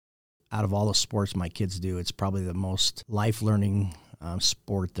out of all the sports my kids do, it's probably the most life-learning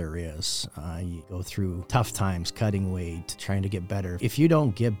sport there is. You go through tough times, cutting weight, trying to get better. If you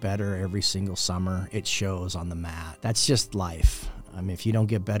don't get better every single summer, it shows on the mat. That's just life. I mean, if you don't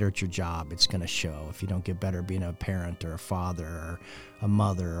get better at your job, it's going to show. If you don't get better being a parent or a father or a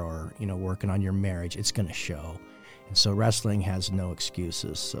mother or, working on your marriage, it's going to show. And so wrestling has no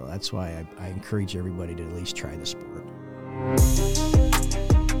excuses. So that's why I encourage everybody to at least try the sport.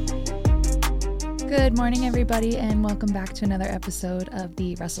 Good morning, everybody, and welcome back to another episode of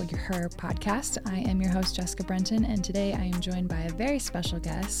the Wrestle Her podcast. I am your host, Jessica Brenton, and today I am joined by a very special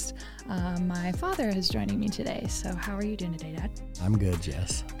guest. My father is joining me today. So how are you doing today, Dad? I'm good,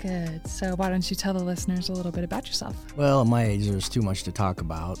 Jess. Good. So why don't you tell the listeners a little bit about yourself? Well, at my age, there's too much to talk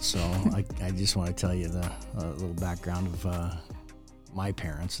about, so I just want to tell you the little background of my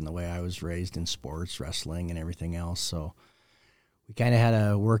parents and the way I was raised in sports, wrestling, and everything else. So we kind of had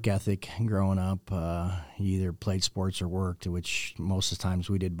a work ethic growing up. You either played sports or worked, which most of the times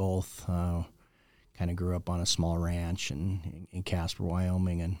we did both. Kind of grew up on a small ranch in Casper,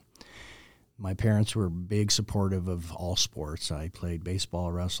 Wyoming, and my parents were big supportive of all sports. I played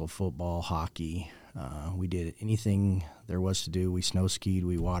baseball, wrestled, football, hockey. We did anything there was to do. We snow skied,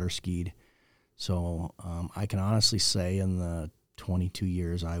 we water skied. So I can honestly say in the 22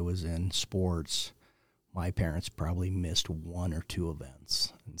 years I was in sports, my parents probably missed one or two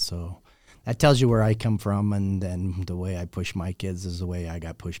events. And so that tells you where I come from, and then the way I push my kids is the way I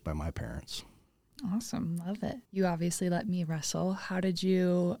got pushed by my parents. Awesome. Love it. You obviously let me wrestle. How did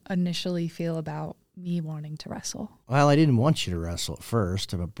you initially feel about me wanting to wrestle? Well, I didn't want you to wrestle at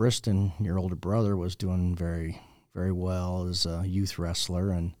first, but Brenton, your older brother, was doing very, very well as a youth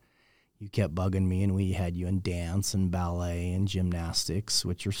wrestler, and you kept bugging me, and we had you in dance and ballet and gymnastics,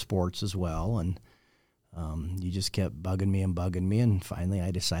 which are sports as well, and you just kept bugging me, and finally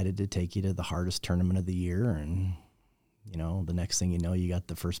I decided to take you to the hardest tournament of the year, and the next thing you know, you got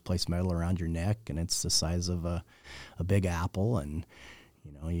the first place medal around your neck, and it's the size of a big apple, and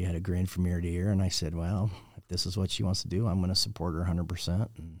you had a grin from ear to ear, and I said, well, if this is what she wants to do, I'm going to support her 100%,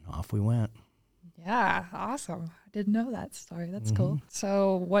 and off we went. Yeah, awesome. I didn't know that story. That's cool.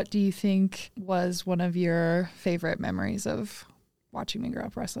 So what do you think was one of your favorite memories of watching me grow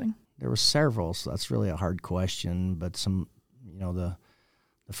up wrestling? There were several, so that's really a hard question. But the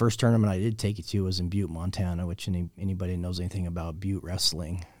first tournament I did take you to was in Butte, Montana, which anybody knows anything about Butte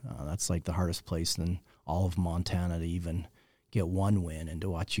wrestling, that's like the hardest place in all of Montana to even get one win, and to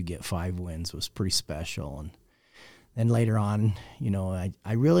watch you get 5 wins was pretty special. And then later on,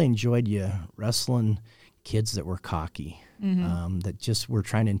 I really enjoyed you wrestling kids that were cocky, that just were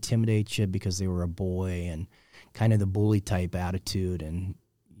trying to intimidate you because they were a boy, and kind of the bully type attitude, and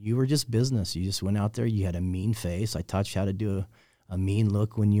you were just business. You just went out there. You had a mean face. I taught you how to do a mean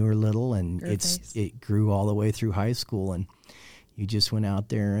look when you were little, and it grew all the way through high school. And you just went out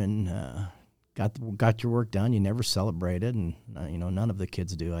there and got your work done. You never celebrated, and none of the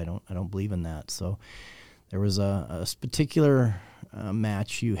kids do. I don't believe in that. So there was a particular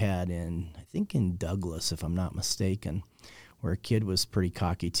match you had I think in Douglas, if I'm not mistaken, where a kid was pretty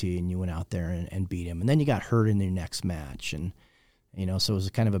cocky to you, and you went out there and beat him. And then you got hurt in your next match, and so it was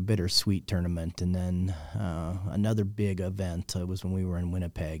kind of a bittersweet tournament. And then another big event was when we were in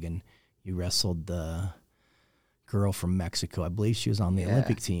Winnipeg, and you wrestled the girl from Mexico. I believe she was on the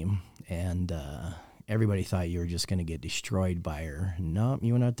Olympic team, and everybody thought you were just going to get destroyed by her. No,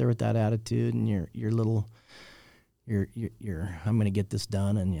 you went out there with that attitude, and your little, I'm going to get this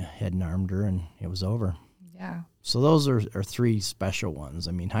done, and you head and armed her, and it was over. Yeah. So those are 3 special ones.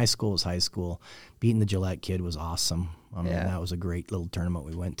 I mean, high school was high school. Beating the Gillette kid was awesome. I mean, that was a great little tournament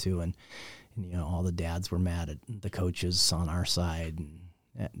we went to, and all the dads were mad at the coaches on our side, and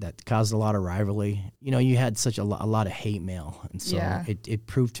that caused a lot of rivalry. You had such a lot of hate mail, and so it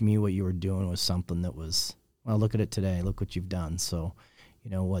proved to me what you were doing was something that was, well, look at it today. Look what you've done. So,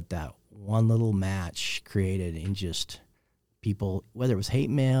 what that one little match created in just people, whether it was hate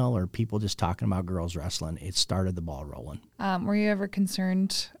mail or people just talking about girls wrestling, it started the ball rolling. Were you ever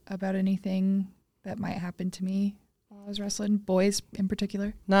concerned about anything that might happen to me while I was wrestling, boys in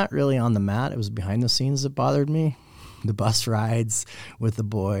particular? Not really on the mat. It was behind the scenes that bothered me. The bus rides with the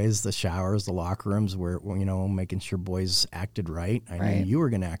boys, the showers, the locker rooms, where making sure boys acted right. I knew you were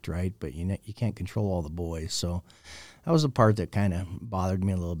going to act right, but you can't control all the boys. So that was the part that kind of bothered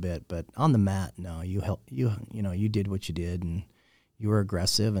me a little bit. But on the mat, no, you did what you did, and you were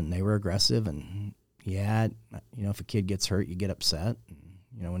aggressive, and they were aggressive, and if a kid gets hurt, you get upset. And,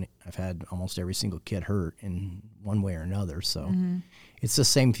 when I've had almost every single kid hurt in one way or another, so it's the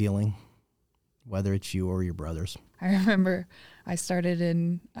same feeling, whether it's you or your brothers. I remember I started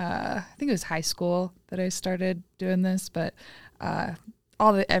in, I think it was high school that I started doing this, but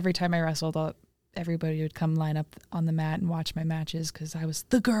every time I wrestled, everybody would come line up on the mat and watch my matches because I was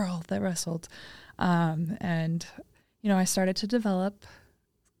the girl that wrestled. And, I started to develop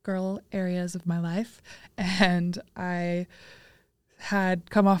girl areas of my life, and I had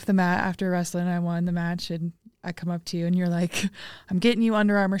come off the mat after wrestling. I won the match, and I come up to you and you're like, I'm getting you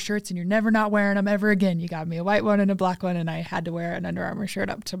Under Armour shirts and you're never not wearing them ever again. You got me a white one and a black one, and I had to wear an Under Armour shirt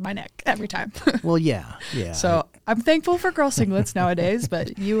up to my neck every time. Well, yeah. So I'm thankful for girl singlets nowadays,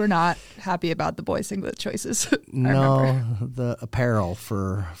 but you were not happy about the boy singlet choices. No, the apparel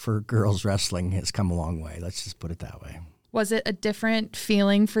for girls wrestling has come a long way. Let's just put it that way. Was it a different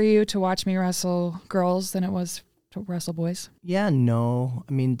feeling for you to watch me wrestle girls than it was to wrestle boys? Yeah, no.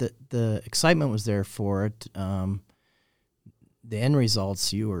 I mean, the excitement was there for it. The end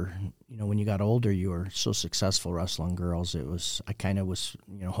results, when you got older, you were so successful wrestling girls. I kind of was,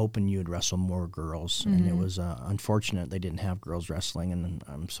 hoping you would wrestle more girls. Mm-hmm. And it was unfortunate they didn't have girls wrestling, and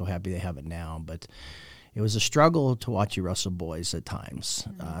I'm so happy they have it now. But it was a struggle to watch you wrestle boys at times,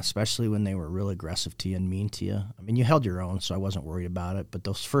 especially when they were really aggressive to you and mean to you. I mean, you held your own, so I wasn't worried about it. But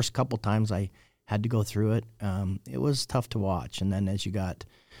those first couple times I had to go through it, it was tough to watch. And then as you got,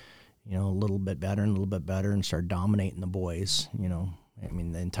 a little bit better and started dominating the boys,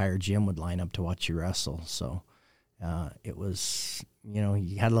 the entire gym would line up to watch you wrestle. So it was,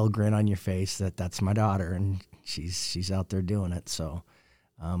 you had a little grin on your face that's my daughter, and she's out there doing it. So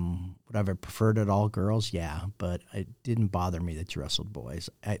would I have preferred it all girls? Yeah, but it didn't bother me that you wrestled boys.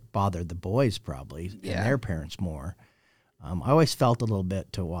 It bothered the boys probably and their parents more. I always felt a little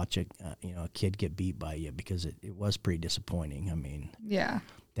bit to watch a kid get beat by you, because it was pretty disappointing. I mean,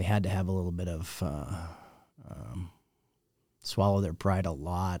 they had to have a little bit of swallow their pride a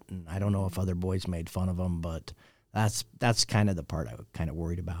lot, and I don't know if other boys made fun of them, but that's kind of the part I was kind of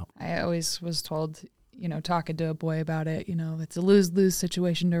worried about. I always was told, talking to a boy about it, it's a lose-lose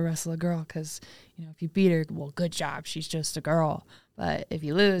situation to wrestle a girl, because, if you beat her, well, good job, she's just a girl. But if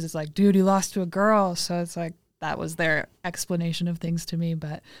you lose, it's like, dude, you lost to a girl. So it's like, that was their explanation of things to me.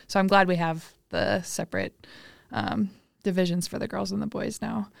 But so I'm glad we have the separate divisions for the girls and the boys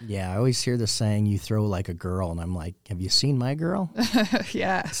now. Yeah, I always hear the saying, you throw like a girl, and I'm like, have you seen my girl?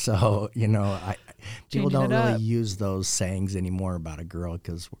 Yeah. So, people don't really use those sayings anymore about a girl,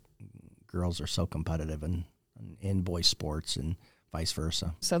 because girls are so competitive in boys sports and vice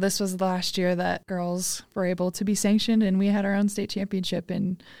versa. So this was the last year that girls were able to be sanctioned, and we had our own state championship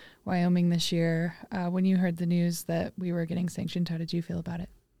in Wyoming this year. When you heard the news that we were getting sanctioned, how did you feel about it?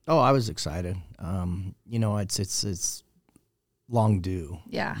 Oh, I was excited. It's long due.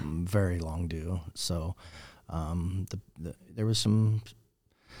 Yeah. Very long due. So there was some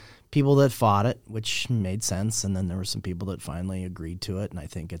people that fought it, which made sense, and then there were some people that finally agreed to it, and I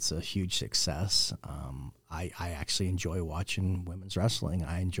think it's a huge success. I actually enjoy watching women's wrestling.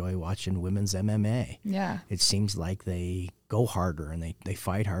 I enjoy watching women's MMA. Yeah. It seems like they go harder, and they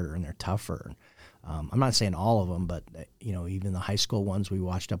fight harder, and they're tougher. I'm not saying all of them, but even the high school ones we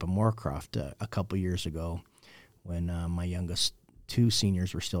watched up in Moorcroft a couple years ago, when my youngest two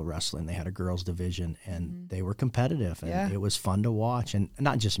seniors were still wrestling. They had a girls division, and they were competitive, and it was fun to watch. And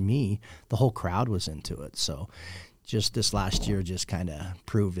not just me, the whole crowd was into it. So just this last year just kind of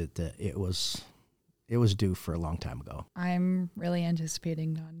proved it that it was due for a long time ago. I'm really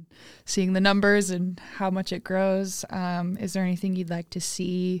anticipating on seeing the numbers and how much it grows. Is there anything you'd like to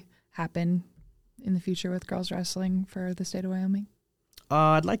see happen in the future with girls wrestling for the state of Wyoming?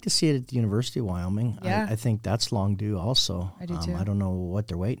 I'd like to see it at the University of Wyoming. Yeah. I think that's long due also. I do too. I don't know what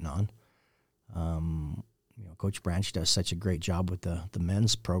they're waiting on. Coach Branch does such a great job with the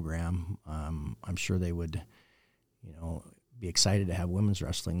men's program. I'm sure they would, be excited to have women's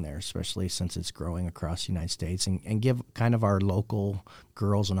wrestling there, especially since it's growing across the United States, and give kind of our local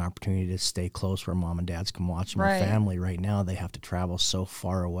girls an opportunity to stay close where mom and dads can watch them. Right. Our family right now, they have to travel so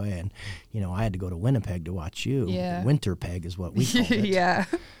far away. And, I had to go to Winnipeg to watch you. Yeah. Winterpeg is what we called it. Yeah.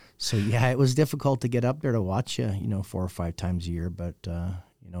 So, it was difficult to get up there to watch you, 4 or 5 times a year. But,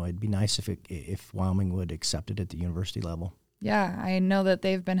 it'd be nice if Wyoming would accept it at the university level. Yeah, I know that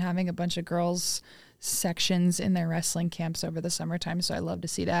they've been having a bunch of girls sections in their wrestling camps over the summertime, so I love to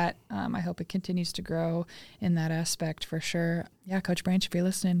see that. I hope it continues to grow in that aspect for sure. Yeah, Coach Branch, if you're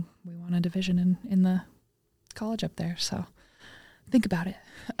listening, we want a division in the college up there, so think about it.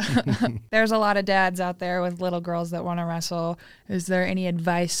 There's a lot of dads out there with little girls that want to wrestle. Is there any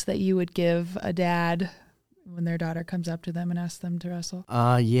advice that you would give a dad when their daughter comes up to them and asks them to wrestle?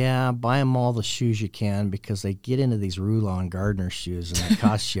 Yeah, buy them all the shoes you can, because they get into these Rulon Gardner shoes and that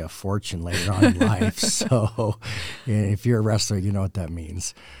costs you a fortune later on in life. So if you're a wrestler, you know what that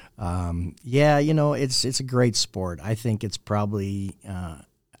means. Yeah, it's a great sport. I think it's probably,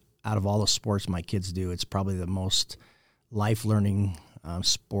 out of all the sports my kids do, it's probably the most life-learning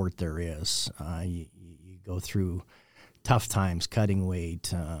sport there is. You go through tough times, cutting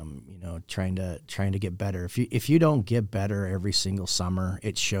weight, trying to get better. If you don't get better every single summer,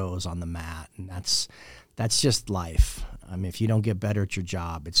 it shows on the mat, and that's just life. I mean, if you don't get better at your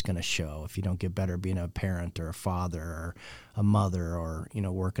job, it's going to show. If you don't get better being a parent or a father or a mother or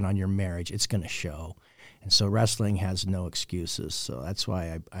working on your marriage, it's going to show. And so wrestling has no excuses. So that's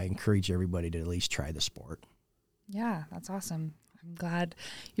why I encourage everybody to at least try the sport. Yeah, that's awesome. I'm glad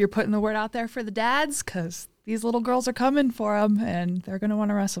you're putting the word out there for the dads, because these little girls are coming for them and they're going to want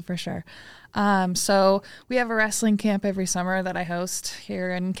to wrestle for sure. So we have a wrestling camp every summer that I host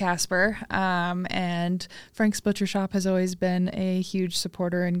here in Casper. And Frank's Butcher Shop has always been a huge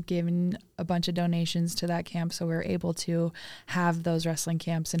supporter and given a bunch of donations to that camp. So we're able to have those wrestling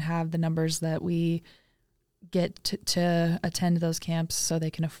camps and have the numbers that we get to attend those camps so they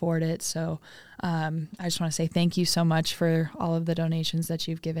can afford it. So I just want to say thank you so much for all of the donations that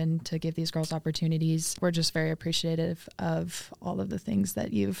you've given to give these girls opportunities. We're just very appreciative of all of the things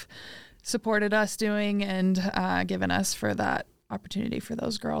that you've supported us doing and given us for that opportunity for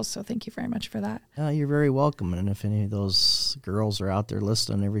those girls. So thank you very much for that. You're very welcome. And if any of those girls are out there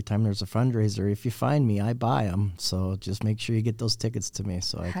listening, every time there's a fundraiser, if you find me, I buy them. So just make sure you get those tickets to me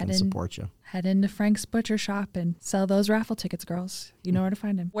so I can support you. Head into Frank's Butcher Shop and sell those raffle tickets, girls. You know where to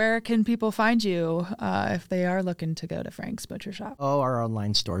find them. Where can people find you if they are looking to go to Frank's Butcher Shop? Oh, our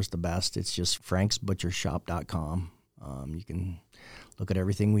online store is the best. It's just franksbutchershop.com. You can look at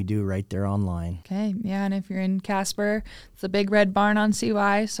everything we do right there online. Okay, yeah, and if you're in Casper, it's a Big Red Barn on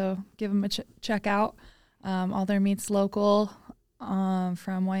CY, so give them a check out. All their meat's local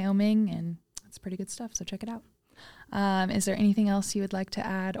from Wyoming, and it's pretty good stuff, so check it out. Is there anything else you would like to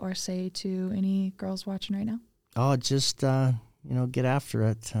add or say to any girls watching right now? Oh, just, get after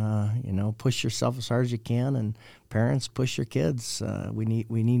it. Push yourself as hard as you can, and parents, push your kids. We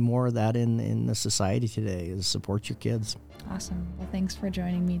need more of that in the society today, is support your kids. Awesome. Well, thanks for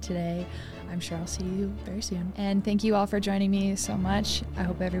joining me today. I'm sure I'll see you very soon. And thank you all for joining me so much. I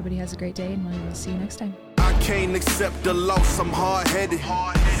hope everybody has a great day, and we will see you next time. I can't accept the loss, I'm hard-headed.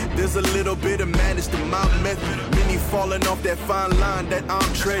 There's a little bit of madness to my method. Many falling off that fine line that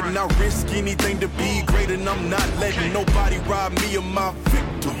I'm treading. I risk anything to be great, and I'm not letting nobody rob me of my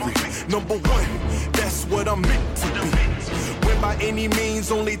victory. Number one, that's what I'm meant to be. When by any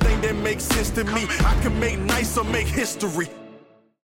means, only thing that makes sense to me, I can make nice or make history.